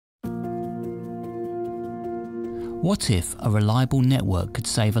What if a reliable network could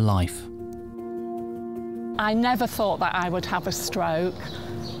save a life? I never thought that I would have a stroke.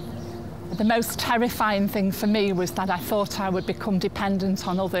 The most terrifying thing for me was that I thought I would become dependent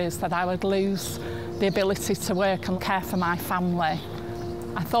on others, that I would lose the ability to work and care for my family.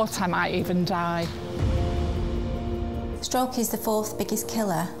 I thought I might even die. Stroke is the fourth biggest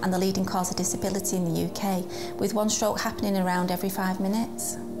killer and the leading cause of disability in the UK, with one stroke happening around every 5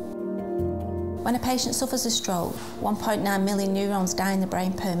 minutes. When a patient suffers a stroke, 1.9 million neurons die in the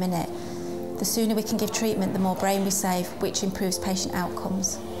brain per minute. The sooner we can give treatment, the more brain we save, which improves patient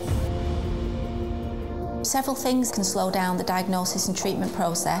outcomes. Several things can slow down the diagnosis and treatment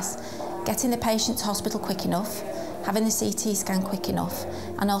process: getting the patient to hospital quick enough, having the CT scan quick enough,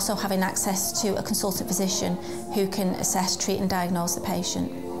 and also having access to a consultant physician who can assess, treat and diagnose the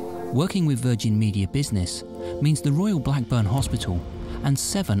patient. Working with Virgin Media Business means the Royal Blackburn Hospital and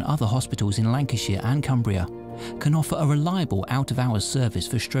 7 other hospitals in Lancashire and Cumbria can offer a reliable out-of-hours service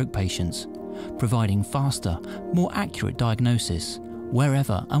for stroke patients, providing faster, more accurate diagnosis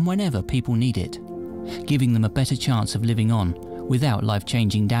wherever and whenever people need it, giving them a better chance of living on without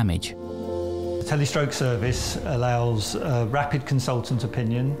life-changing damage. The Telestroke service allows rapid consultant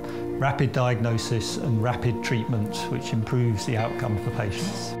opinion, rapid diagnosis and rapid treatment, which improves the outcome for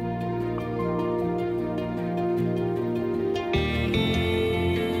patients.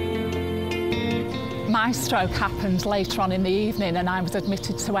 My stroke happened later on in the evening and I was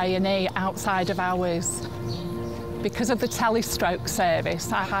admitted to A&E outside of hours. Because of the Telestroke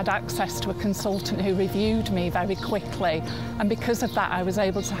service, I had access to a consultant who reviewed me very quickly, and because of that I was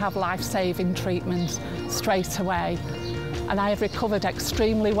able to have life-saving treatment straight away. And I have recovered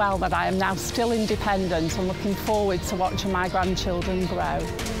extremely well, that I am now still independent and looking forward to watching my grandchildren grow.